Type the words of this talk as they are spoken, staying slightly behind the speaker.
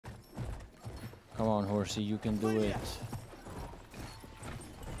Come on, horsey, you can do it.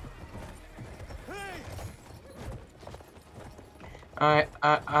 I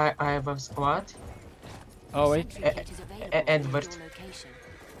have a squad. Oh wait. Edward.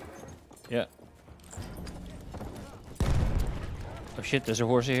 Yeah. Oh shit, there's a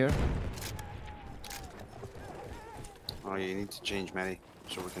horsey here. Oh, you need to change, Matty,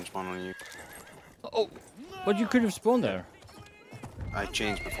 so we can spawn on you. Oh, but you could have spawned there. I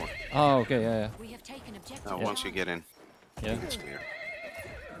changed before. Oh, okay, yeah, We have taken objective. Now, once you get in, yeah. it's clear.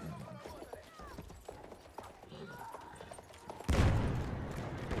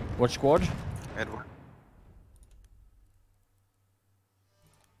 What squad? Edward.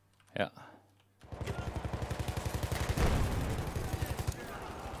 Yeah.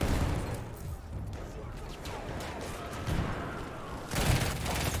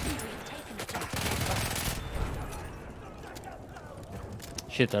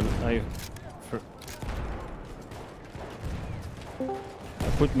 Shit, I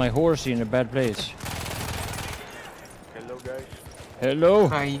put my horse in a bad place. Hello, guys. Hello.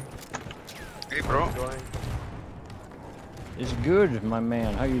 Hi. Hey, bro. How's it going? It's good, my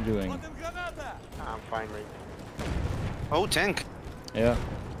man. How you doing? I'm fine, mate. Oh, tank. Yeah.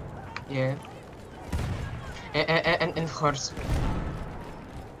 Yeah. And horse.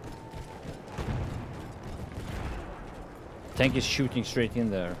 Tank is shooting straight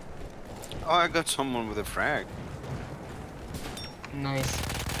in there. Oh, I got someone with a frag. Nice.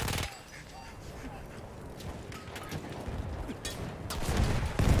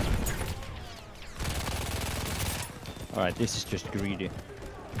 Alright, this is just greedy.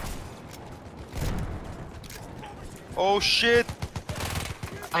 Oh, shit.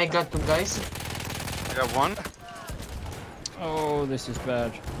 I got two guys. I got one. Oh, this is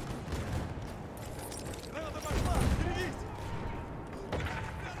bad.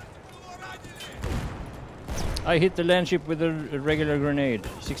 I hit the land ship with a regular grenade.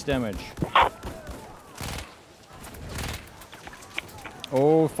 6 damage.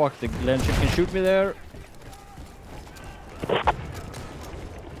 Oh fuck, the land ship can shoot me there.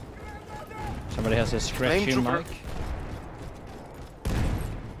 Somebody has a scratchy mic.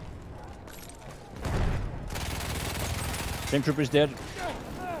 Flame trooper is dead.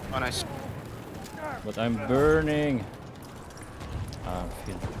 Oh, nice. But I'm burning. I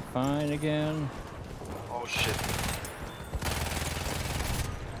feel fine again. Oh, shit.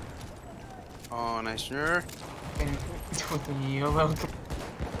 Oh, nice. Nerd. You're welcome.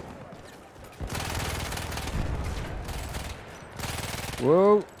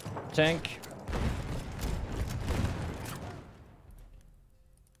 Whoa, tank.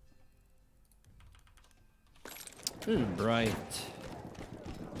 This is bright.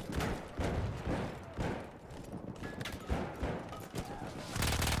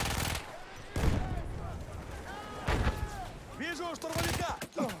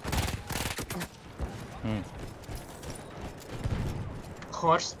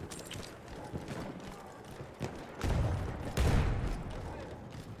 Horse.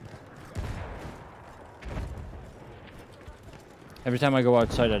 Every time I go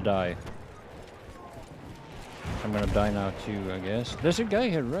outside, I die. I'm gonna die now too, I guess. There's a guy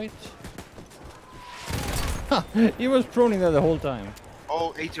here, right? Ha! He was proning there the whole time.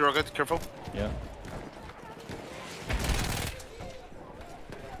 Oh, 80 rocket. Careful. Yeah.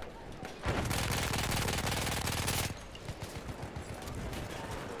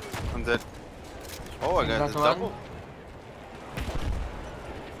 I'm dead. Oh, I got Got the one. double.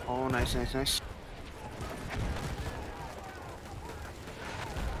 Oh, nice, nice, nice.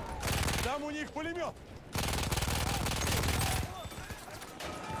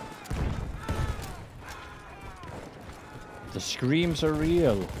 The screams are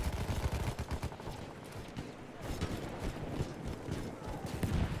real.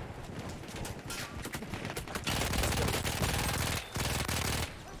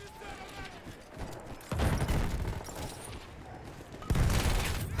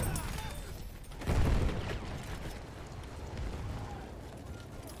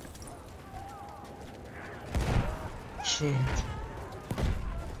 Shit.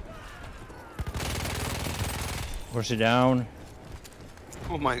 Horse it down.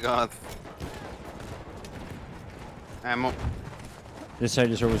 Oh my god. Ammo. This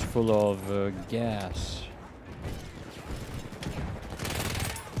side is always full of gas.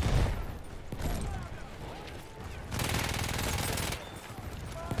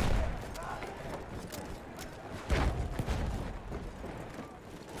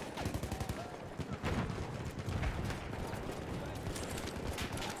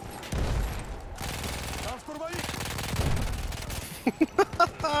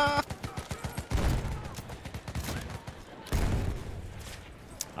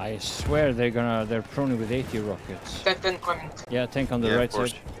 I swear they're prone with 80 rockets. That then coming. Yeah, tank on the Yeah, right of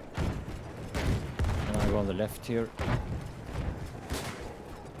course. side. And I go on the left here.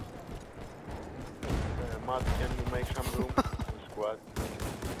 Matt, can you make some room? Squad.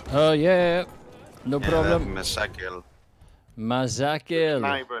 Yeah. No Yeah, problem. that Masakel. Mazakel.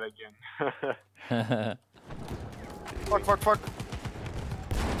 Sniper again. Are Fuck.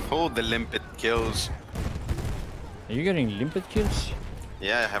 Oh, the limpet kills. you getting limpet kills?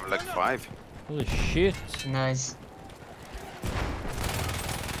 Yeah, I have like 5. Holy shit. Nice.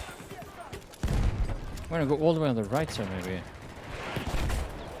 I'm gonna go all the way on the right side maybe.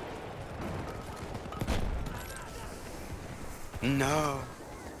 No.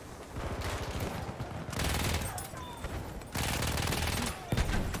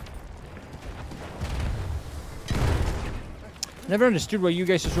 Never understood why you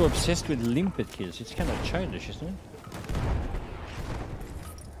guys are so obsessed with limpet kills. It's kind of childish, isn't it?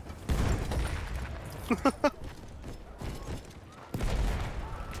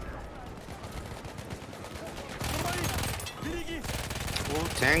 Oh,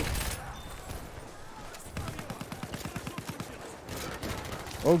 tank.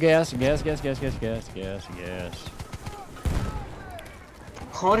 Oh, gas.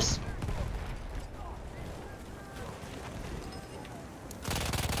 Horse.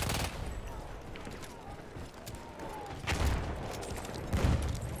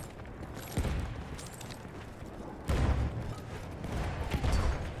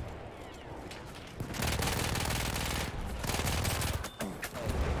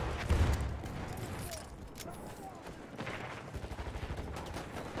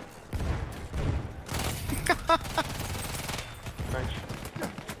 Thanks.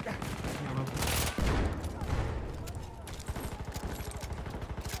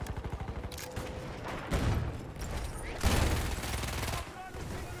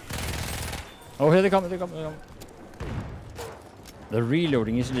 Oh, here they come. The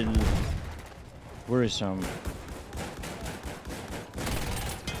reloading is a little worrisome.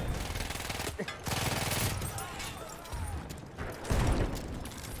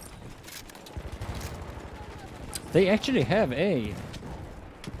 They actually have A.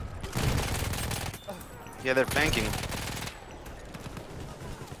 Yeah, they're flanking.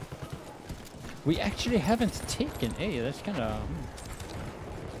 We actually haven't taken A. That's kind of...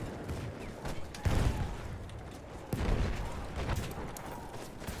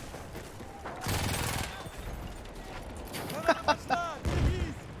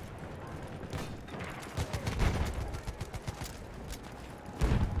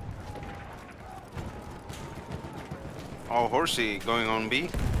 Oh, Horsey going on B.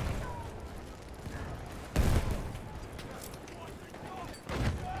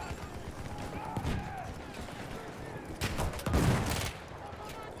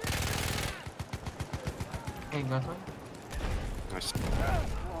 I got one. Nice.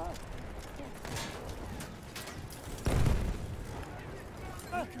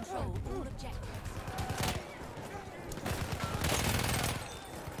 Control all objectives.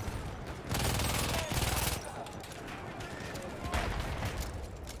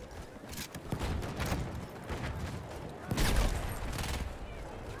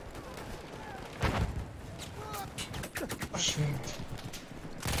 Shit.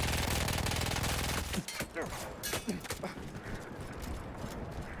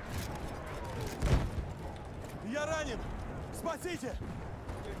 Я ранен! Спасите!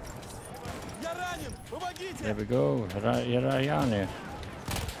 Я ранен! Помогите! There we go. Rayane.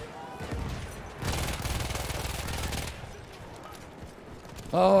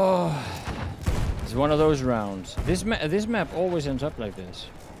 Oh, it's one of those rounds. This map always ends up like this.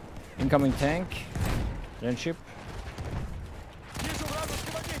 Incoming tank, then ship. Вижу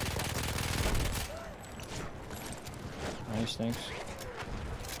вражеского медика! Nice, thanks.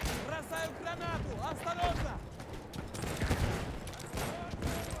 Бросаю гранату! Осторожно!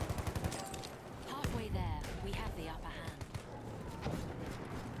 Halfway there, we have the upper hand.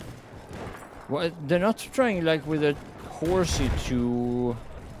 Well, they're not trying like with a horsey to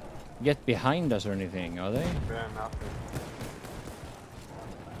get behind us or anything, are they? Yeah, nothing.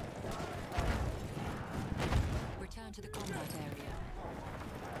 Return to the combat area.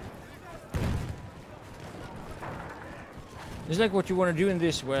 It's like what you want to do in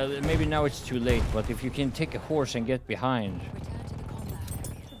this. Well, maybe now it's too late, but if you can take a horse and get behind. Return to the combat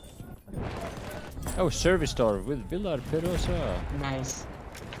area. Oh, service star with Villar, perosa. Nice.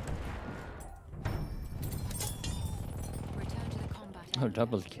 Return to the combat Oh, area.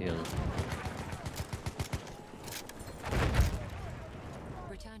 double kill.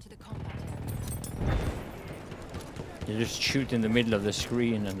 Return to the combat area. You just shoot in the middle of the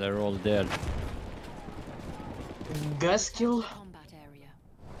screen and they're all dead. Gas kill. Combat area.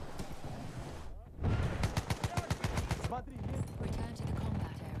 Смотри, есть. Return to the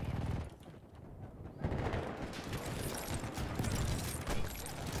combat area.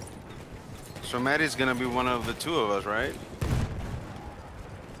 So Maddie's gonna be one of the two of us, right?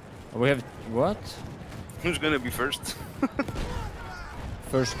 We have what? Who's gonna be first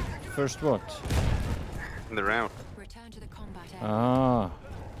First what? in the round? Return to the combat area. Ah.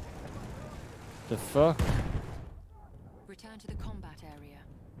 The fuck? Return to the combat area.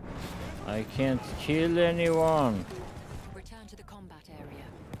 I can't kill anyone. Return to the combat area.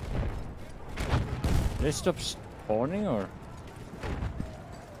 They stop spawning or?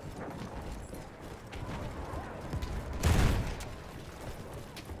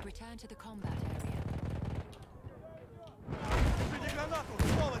 Return to the combat area. Купите гранату,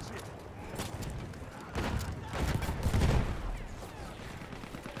 сволочи!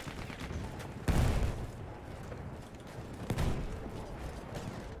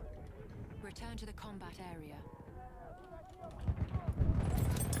 Return to the combat area.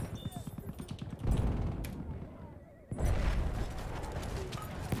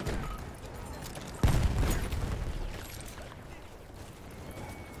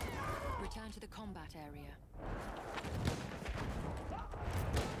 Return to the combat area.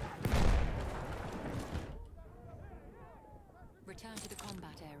 Return to the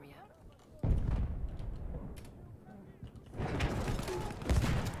combat area.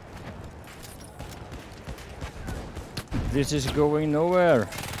 This is going nowhere.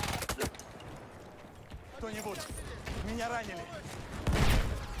 Кто-нибудь! Меня ранили!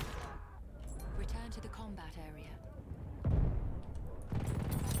 Return to the combat area.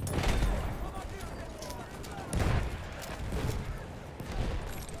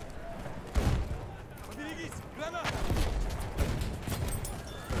 Поберегись! Граната!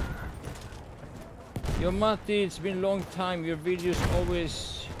 Yo Matti, it's been a long time. Your videos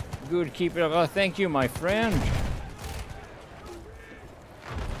always good. Keep it up. Oh, thank you, my friend.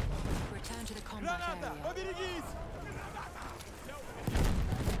 Return to the combat Граната! area. Поберегись!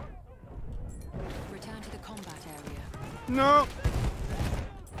 Return to the combat area. No.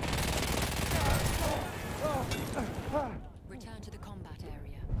 Return to the combat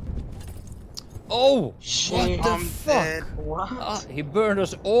area. Oh! Shit. What the I'm fuck? dead. What? Ah, he burned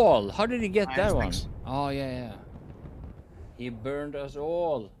us all. How did he get Nice, that one? thanks. Oh, yeah. He burned us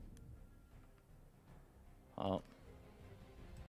all. Oh.